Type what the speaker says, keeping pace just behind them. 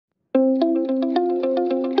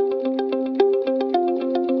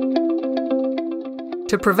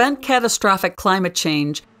To prevent catastrophic climate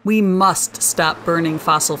change, we must stop burning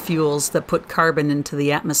fossil fuels that put carbon into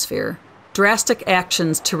the atmosphere. Drastic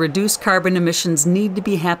actions to reduce carbon emissions need to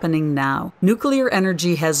be happening now. Nuclear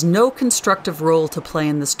energy has no constructive role to play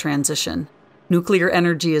in this transition. Nuclear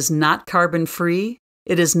energy is not carbon-free,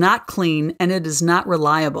 it is not clean, and it is not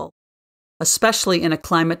reliable, especially in a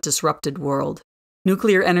climate-disrupted world.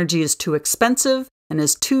 Nuclear energy is too expensive and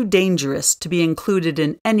is too dangerous to be included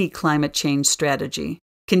in any climate change strategy.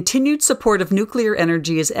 Continued support of nuclear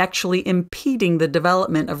energy is actually impeding the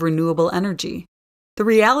development of renewable energy. The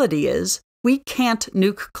reality is, we can't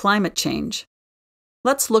nuke climate change.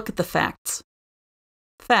 Let's look at the facts.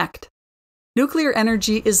 Fact: nuclear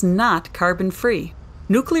energy is not carbon-free.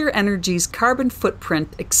 Nuclear energy's carbon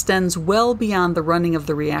footprint extends well beyond the running of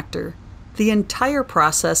the reactor. The entire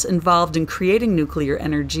process involved in creating nuclear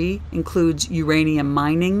energy includes uranium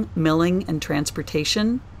mining, milling, and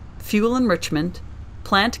transportation, fuel enrichment,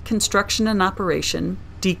 plant construction and operation,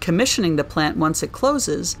 decommissioning the plant once it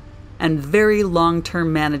closes, and very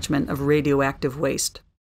long-term management of radioactive waste.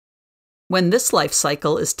 When this life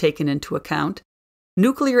cycle is taken into account,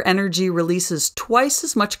 nuclear energy releases twice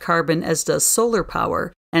as much carbon as does solar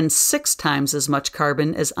power and 6 times as much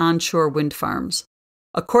carbon as onshore wind farms.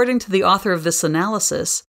 According to the author of this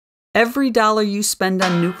analysis, every dollar you spend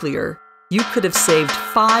on nuclear, you could have saved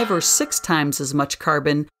 5 or 6 times as much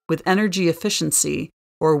carbon with energy efficiency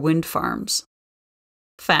or wind farms.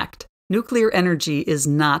 Fact: nuclear energy is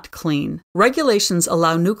not clean. Regulations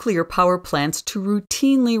allow nuclear power plants to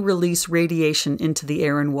routinely release radiation into the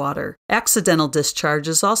air and water. Accidental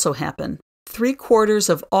discharges also happen. 3/4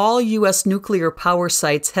 of all U.S. nuclear power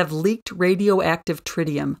sites have leaked radioactive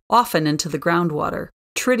tritium, often into the groundwater.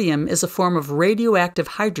 Tritium is a form of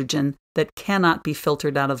radioactive hydrogen that cannot be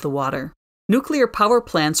filtered out of the water. Nuclear power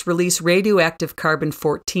plants release radioactive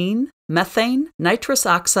carbon-14, methane, nitrous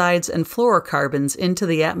oxides, and fluorocarbons into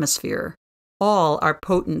the atmosphere. All are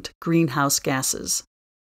potent greenhouse gases.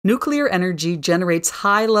 Nuclear energy generates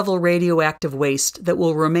high-level radioactive waste that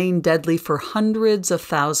will remain deadly for hundreds of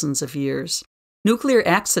thousands of years. Nuclear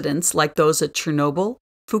accidents like those at Chernobyl,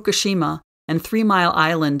 Fukushima, and 3 Mile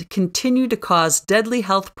Island continue to cause deadly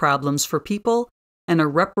health problems for people and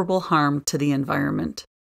irreparable harm to the environment.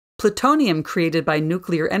 Plutonium created by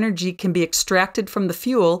nuclear energy can be extracted from the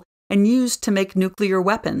fuel and used to make nuclear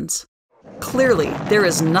weapons. Clearly, there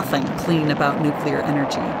is nothing clean about nuclear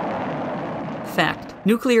energy. Fact: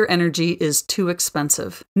 nuclear energy is too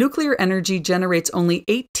expensive. Nuclear energy generates only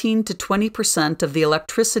 18 to 20% of the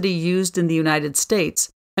electricity used in the United States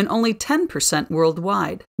and only 10%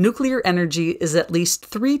 worldwide. Nuclear energy is at least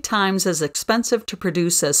 3 times as expensive to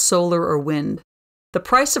produce as solar or wind. The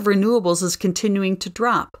price of renewables is continuing to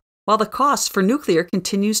drop, while the cost for nuclear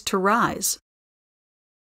continues to rise.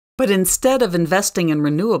 But instead of investing in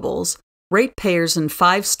renewables, ratepayers in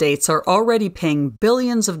 5 states are already paying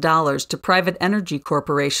billions of dollars to private energy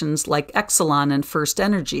corporations like Exelon and First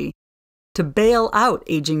Energy to bail out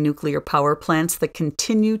aging nuclear power plants that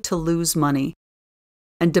continue to lose money.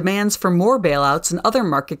 And demands for more bailouts and other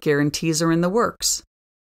market guarantees are in the works.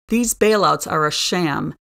 These bailouts are a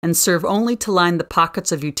sham and serve only to line the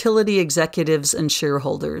pockets of utility executives and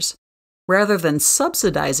shareholders. Rather than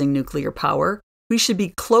subsidizing nuclear power, we should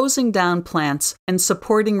be closing down plants and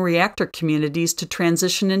supporting reactor communities to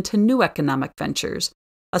transition into new economic ventures,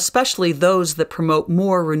 especially those that promote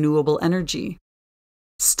more renewable energy.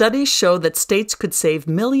 Studies show that states could save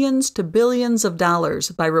millions to billions of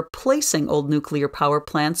dollars by replacing old nuclear power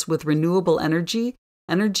plants with renewable energy,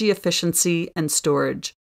 energy efficiency, and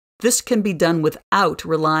storage. This can be done without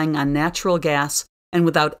relying on natural gas and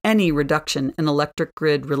without any reduction in electric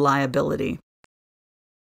grid reliability.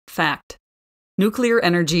 Fact: nuclear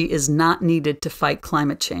energy is not needed to fight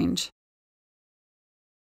climate change.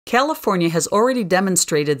 California has already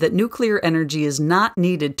demonstrated that nuclear energy is not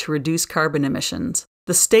needed to reduce carbon emissions.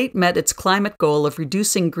 The state met its climate goal of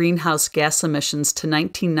reducing greenhouse gas emissions to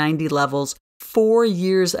 1990 levels 4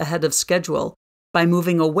 years ahead of schedule by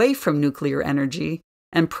moving away from nuclear energy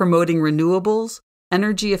and promoting renewables,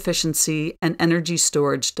 energy efficiency, and energy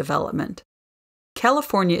storage development.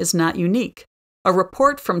 California is not unique. A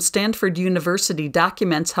report from Stanford University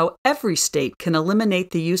documents how every state can eliminate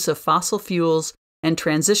the use of fossil fuels and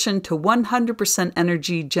transition to 100%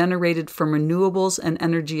 energy generated from renewables and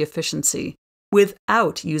energy efficiency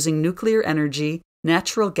without using nuclear energy,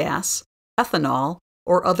 natural gas, ethanol,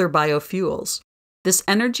 or other biofuels. This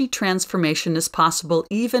energy transformation is possible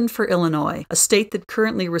even for Illinois, a state that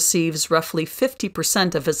currently receives roughly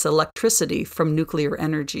 50% of its electricity from nuclear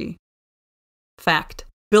energy. Fact: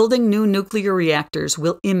 building new nuclear reactors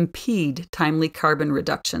will impede timely carbon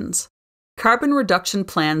reductions. Carbon reduction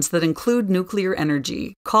plans that include nuclear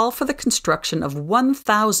energy call for the construction of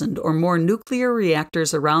 1,000 or more nuclear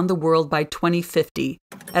reactors around the world by 2050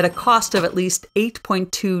 at a cost of at least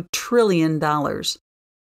 $8.2 trillion.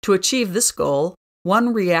 To achieve this goal,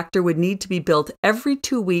 one reactor would need to be built every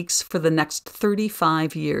 2 weeks for the next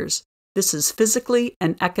 35 years. This is physically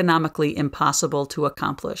and economically impossible to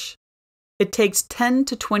accomplish. It takes 10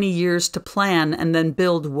 to 20 years to plan and then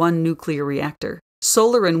build one nuclear reactor.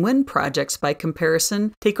 Solar and wind projects, by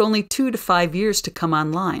comparison, take only 2 to 5 years to come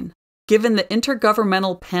online. Given the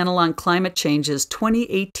Intergovernmental Panel on Climate Change's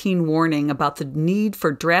 2018 warning about the need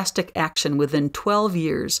for drastic action within 12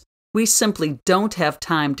 years, we simply don't have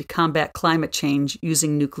time to combat climate change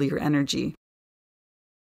using nuclear energy.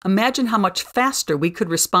 Imagine how much faster we could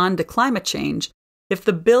respond to climate change if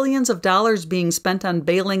the billions of dollars being spent on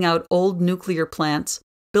bailing out old nuclear plants,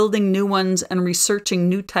 building new ones, and researching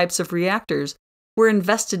new types of reactors were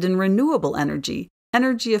invested in renewable energy,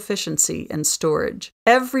 energy efficiency, and storage.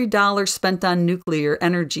 Every dollar spent on nuclear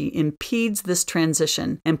energy impedes this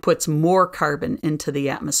transition and puts more carbon into the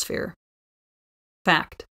atmosphere.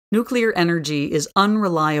 Fact: nuclear energy is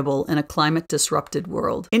unreliable in a climate-disrupted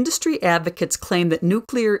world. Industry advocates claim that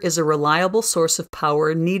nuclear is a reliable source of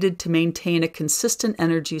power needed to maintain a consistent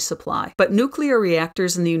energy supply. But nuclear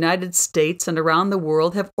reactors in the United States and around the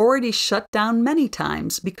world have already shut down many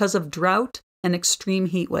times because of drought and extreme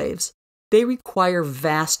heat waves. They require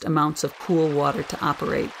vast amounts of cool water to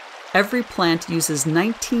operate. Every plant uses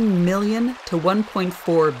 19 million to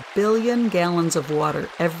 1.4 billion gallons of water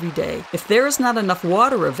every day. If there is not enough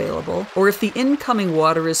water available, or if the incoming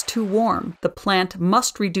water is too warm, the plant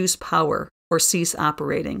must reduce power or cease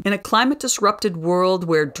operating. In a climate-disrupted world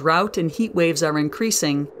where drought and heat waves are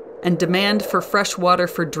increasing, and demand for fresh water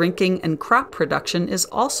for drinking and crop production is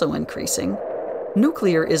also increasing,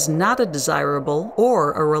 nuclear is not a desirable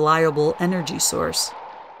or a reliable energy source.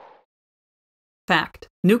 Fact: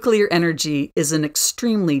 nuclear energy is an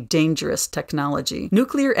extremely dangerous technology.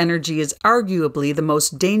 Nuclear energy is arguably the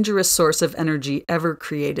most dangerous source of energy ever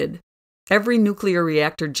created. Every nuclear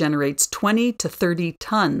reactor generates 20 to 30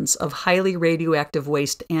 tons of highly radioactive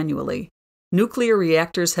waste annually. Nuclear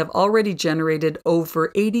reactors have already generated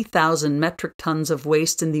over 80,000 metric tons of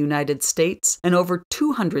waste in the United States and over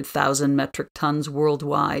 200,000 metric tons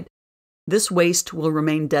worldwide. This waste will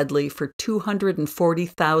remain deadly for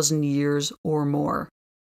 240,000 years or more.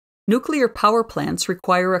 Nuclear power plants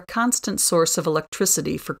require a constant source of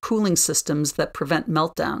electricity for cooling systems that prevent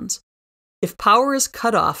meltdowns. If power is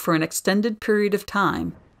cut off for an extended period of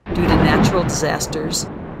time due to natural disasters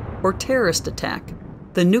or terrorist attack,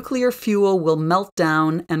 the nuclear fuel will melt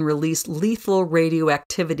down and release lethal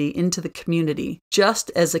radioactivity into the community,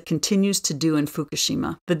 just as it continues to do in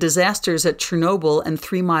Fukushima. The disasters at Chernobyl and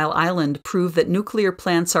 3 Mile Island prove that nuclear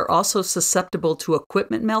plants are also susceptible to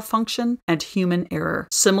equipment malfunction and human error.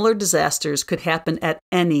 Similar disasters could happen at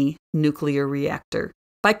any nuclear reactor.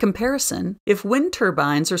 By comparison, if wind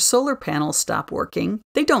turbines or solar panels stop working,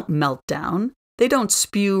 they don't melt down. They don't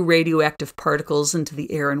spew radioactive particles into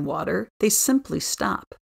the air and water. They simply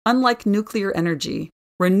stop. Unlike nuclear energy,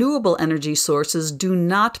 renewable energy sources do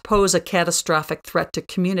not pose a catastrophic threat to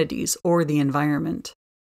communities or the environment.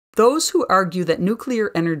 Those who argue that nuclear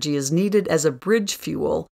energy is needed as a bridge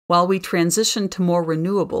fuel while we transition to more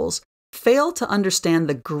renewables fail to understand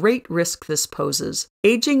the great risk this poses.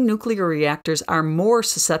 Aging nuclear reactors are more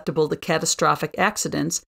susceptible to catastrophic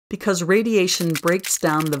accidents because radiation breaks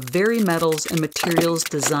down the very metals and materials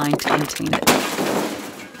designed to contain it.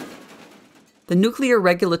 The Nuclear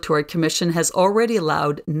Regulatory Commission has already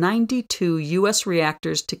allowed 92 U.S.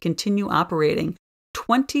 reactors to continue operating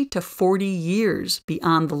 20 to 40 years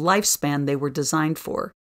beyond the lifespan they were designed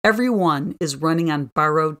for. Every one is running on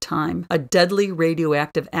borrowed time, a deadly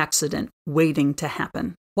radioactive accident waiting to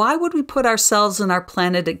happen. Why would we put ourselves and our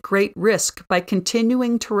planet at great risk by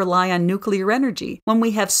continuing to rely on nuclear energy when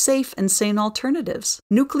we have safe and sane alternatives?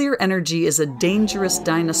 Nuclear energy is a dangerous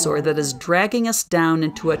dinosaur that is dragging us down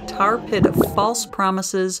into a tar pit of false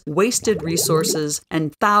promises, wasted resources,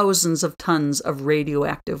 and thousands of tons of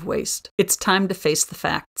radioactive waste. It's time to face the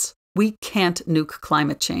facts. We can't nuke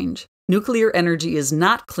climate change. Nuclear energy is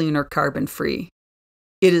not clean or carbon-free.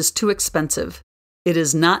 It is too expensive. It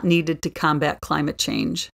is not needed to combat climate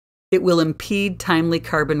change. It will impede timely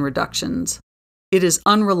carbon reductions. It is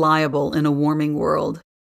unreliable in a warming world.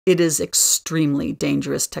 It is extremely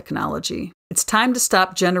dangerous technology. It's time to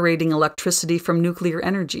stop generating electricity from nuclear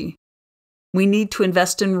energy. We need to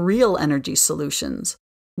invest in real energy solutions: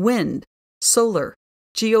 wind, solar,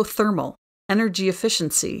 geothermal, energy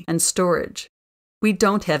efficiency, and storage. We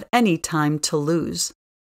don't have any time to lose.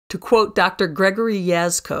 To quote Dr. Gregory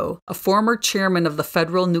Yazko, a former chairman of the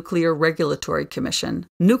Federal Nuclear Regulatory Commission,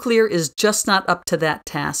 nuclear is just not up to that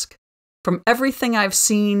task. From everything I've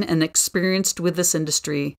seen and experienced with this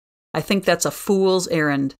industry, I think that's a fool's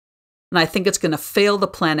errand, and I think it's going to fail the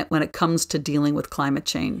planet when it comes to dealing with climate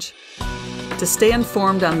change. To stay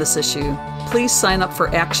informed on this issue, please sign up for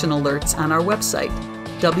action alerts on our website,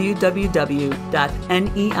 www.neis.org.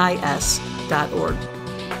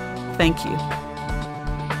 Thank you.